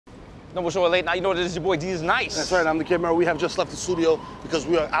No more show late night. You know what it is, your boy D is nice. That's right, I'm the Kid Mero. We have just left the studio because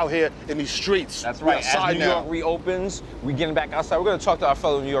we are out here in these streets. That's right. As New York reopens, we're getting back outside. We're going to talk to our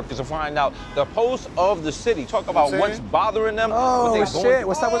fellow New Yorkers and find out the pulse of the city. Talk about what's bothering them. Oh, shit.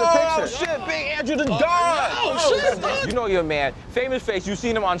 What's up with the picture? Oh, shit. Big Andrew the Don. Oh, shit. You know you're a man. Famous face. You've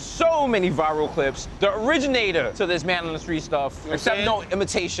seen him on so many viral clips. The originator to this man on the street stuff. Except no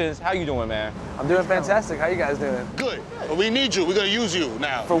imitations. How you doing, man? I'm doing fantastic. How you guys doing? Good. But we need you. We're going to use you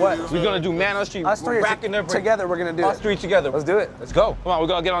now. For what? We're going to do man on the street. Us three together, we're going to do it. Us three together. Let's do it. Let's go. Come on, we're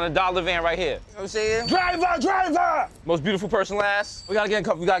going to get on the dollar van right here. You know what I'm saying? Driver! Most beautiful person last. We got to get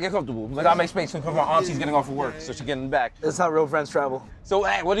comfortable. We got to make space because my auntie's getting off of work, so she's getting back. That's how real friends travel. So,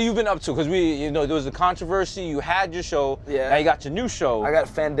 hey, what have you been up to? Because there was a controversy. You had your show. Yeah. Now you got your new show. I got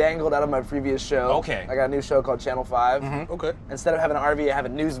fandangled out of my previous show. Okay. I got a new show called Channel 5. Okay. Instead of having an RV, I have a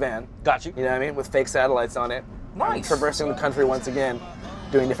news van. Got you. You know what I mean? With fake satellites on it. Nice. I'm traversing the country once again,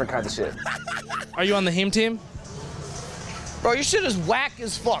 doing different kinds of shit. Are you on the Hive team? Bro, your shit is whack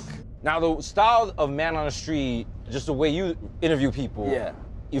as fuck. Now, the style of man on the street, just the way you interview people. Yeah.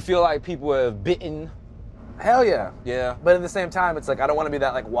 You feel like people have bitten. Hell yeah. Yeah. But at the same time, it's like, I don't want to be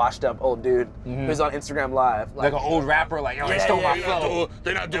that like washed up old dude who's on Instagram Live. Like an old rapper, like, yo, they stole my flow.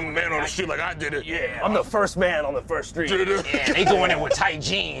 They're not doing man on the street like I did it. Yeah. I'm the first man on the first street. Yeah, they going in with tight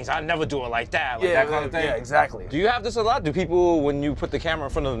jeans. I never do it like that. Like that kind of thing. Yeah, exactly. Do you have this a lot? Do people, when you put the camera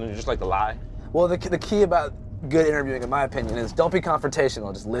in front of them, just like to lie? Well, the key about good interviewing, in my opinion, is don't be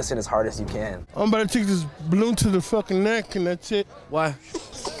confrontational. Just listen as hard as you can. I'm about to take this balloon to the fucking neck and that's it. Why?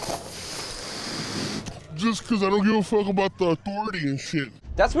 Just because I don't give a fuck about the authority and shit.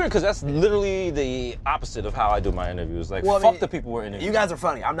 That's weird, because that's literally the opposite of how I do my interviews. Like, Well, I fuck mean, the people we're interviewing. You guys are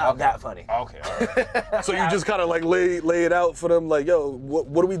funny. I'm not that funny. Okay, all right. So you just kind of like lay it out for them, like, yo,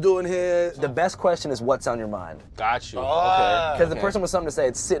 what are we doing here? The best question is what's on your mind. Got you. Okay. Because the person with something to say,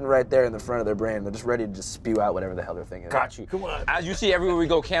 it's sitting right there in the front of their brain. They're just ready to just spew out whatever the hell they're thinking. Got you. Come on. As you see everywhere we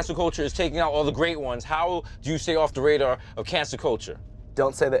go, cancel culture is taking out all the great ones. How do you stay off the radar of cancel culture?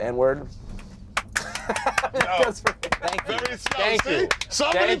 Don't say the N-word. Thank you. Thank you. So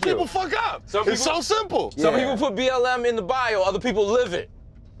many people fuck up. It's so simple. Some people put BLM in the bio, other people live it.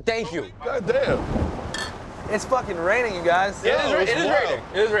 Thank you. God damn. It's fucking raining, you guys. It is raining.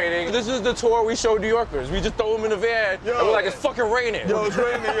 It is raining. This is the tour we show New Yorkers. We just throw them in the van, and we're like, it's fucking raining. Yo, it's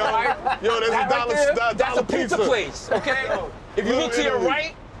raining, yo. Yo, there's a dollar That's a pizza place, okay? If you look to your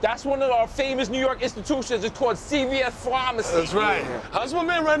right, that's one of our famous New York institutions. It's called CVS Pharmacy. That's right. How's my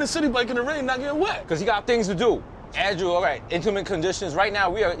man riding the city bike in the rain not getting wet? Because he got things to do. Andrew, all right, inclement conditions. Right now,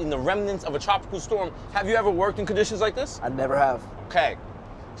 we are in the remnants of a tropical storm. Have you ever worked in conditions like this? I never have. Okay.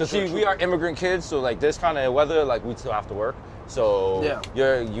 So see, we are immigrant kids, so like this kind of weather, like we still have to work. So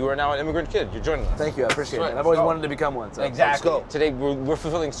you are now an immigrant kid. You're joining us. Thank you, I appreciate it. I've always wanted to become one. So. Exactly. Let's go. Today we're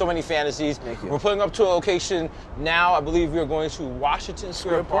fulfilling so many fantasies. Thank you. We're pulling up to a location now. I believe we are going to Washington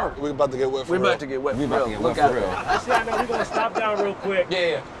Square Park. We're about to get wet for real. We're about to get wet for real. Look at it. Actually, I know we're gonna stop down real quick.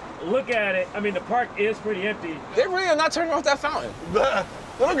 Yeah. Look at it. I mean, the park is pretty empty. They really are not turning off that fountain. They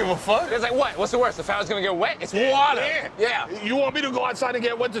don't give a fuck. It's like, what? What's the worst? The fountain's gonna get wet? It's water. Yeah. You want me to go outside and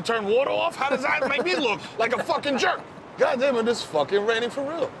get wet to turn water off? How does that make me look like a fucking jerk? God damn it, this fucking raining for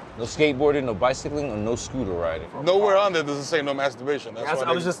real. No skateboarding, no bicycling, or no scooter riding. Nowhere on there does it say no masturbation.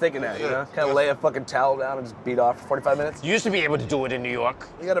 I was just thinking that, you know? Kind of lay a fucking towel down and just beat off for 45 minutes. You used to be able to do it in New York.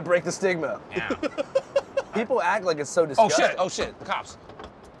 You gotta break the stigma. Yeah. People act like it's so disgusting. Oh shit, the cops.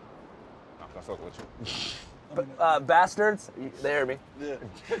 I fuck with you. Bastards, they hear me. Yeah.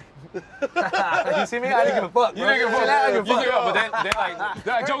 You see me? I didn't give a fuck. You didn't give a fuck. I didn't give a fuck. But then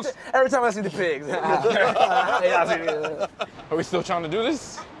they're like jokes. Every time I see the pigs. Are we still trying to do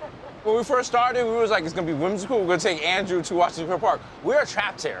this? When we first started, we was like, it's gonna be whimsical. We're gonna take Andrew to Washington Square Park. We're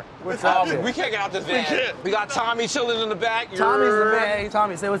trapped here. We're trapped here. We can't get out this van. We got Tommy chilling in the back. Tommy's the man. Hey,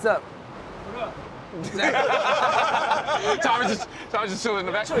 Tommy, say what's up. Tommy's just chilling in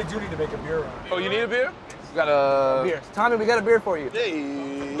the back. Actually, do need to make a beer run. Oh, you need a beer? We got a beer. Tommy, we got a beer for you.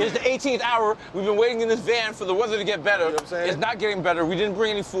 It's the 18th hour. We've been waiting in this van for the weather to get better. You know what I'm saying? It's not getting better. We didn't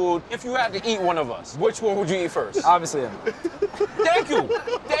bring any food. If you had to eat one of us, which one would you eat first? Obviously him. Thank you.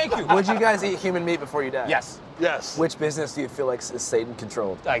 Thank you. Would you guys eat human meat before you die? Yes. Yes. Which business do you feel like is Satan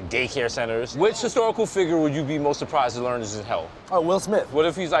controlled? Like daycare centers. Which historical figure would you be most surprised to learn is in hell? Oh, Will Smith. What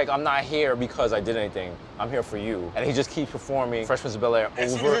if he's like, I'm not here because I did anything. I'm here for you. And he just keeps performing Fresh Prince of Bel-Air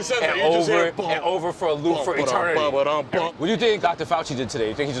over and over for a loop for eternity. What do you think Dr. Fauci did today?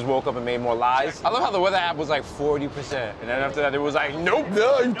 You think he just woke up and made more lies? I love how the weather app was like 40%. And then after that, it was like, nope.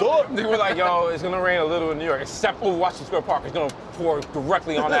 Yeah, you thought. They were like, yo, it's gonna rain a little in New York, except over Washington Square Park. It's gonna pour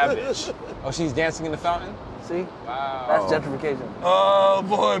directly on that bitch. Oh, she's dancing in the fountain? See? Wow. That's gentrification. Oh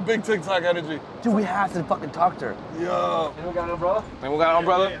boy, big TikTok energy. Dude, we have to fucking talk to her. Yo. And we got an umbrella? And we got an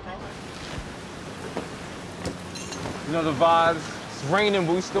umbrella. You know the vibes. It's raining,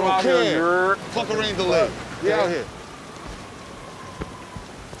 but we still out here. Fuck a rain delay. We out here.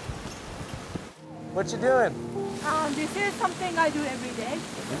 What you doing? This is something I do every day.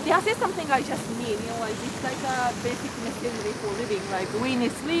 This is something I just need, you know, like it's like a basic necessity for living. Like we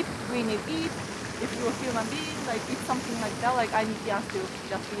need sleep, we need eat. If you're a human being, like it's something like that, like I need gas to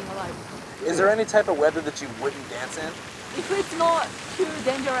just being alive. Is there any type of weather that you wouldn't dance in? If it's not too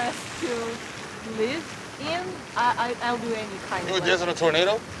dangerous to live in, I'll do any kind You of would dance in a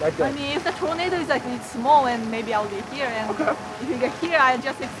tornado? Like that? I mean, if the tornado is like it's small and maybe I'll be here, and if you get here, I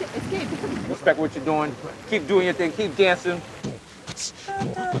just escape. Respect what you're doing. Keep doing your thing. Keep dancing.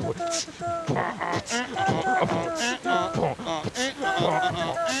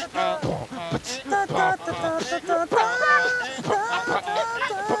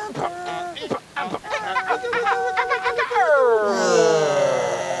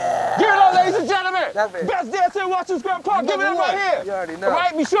 Give it up, ladies and gentlemen. Best dancer in Washington Square Park. Give it up right here. You already know. All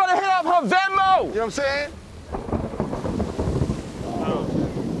right, be sure to hit up her Venmo. You know what I'm saying?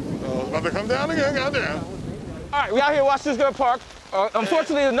 Oh, it's about to come down again, goddamn. All right, we out here in Washington Square Park.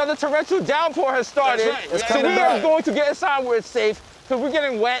 Unfortunately, another torrential downpour has started. That's right. So we are going to get inside where it's safe, because we're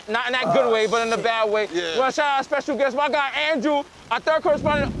getting wet, not in that good way, but in a bad way. Yeah. We want to shout out our special guest, my guy Andrew, our third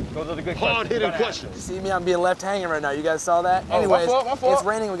correspondent. Those are the good Hard-hitting questions. See me, I'm being left hanging right now. You guys saw that? Oh, Anyways, my fault. it's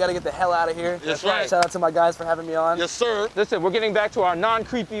raining. We got to get the hell out of here. That's right. Shout out to my guys for having me on. Yes, sir. Listen, we're getting back to our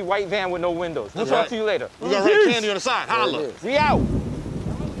non-creepy white van with no windows. We'll talk to you later. We got red candy on the side. There it Holla. is. We out.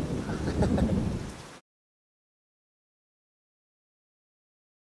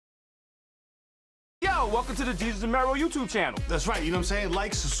 Yo, welcome to the DESUS MERO YouTube channel. That's right, you know what I'm saying?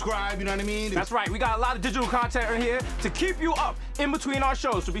 Like, subscribe, you know what I mean? That's right, we got a lot of digital content in here to keep you up in between our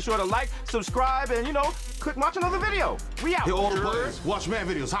shows. So be sure to like, subscribe, and, you know, click watch another video. We out. Hit all the buttons. Watch mad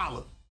videos. Holla.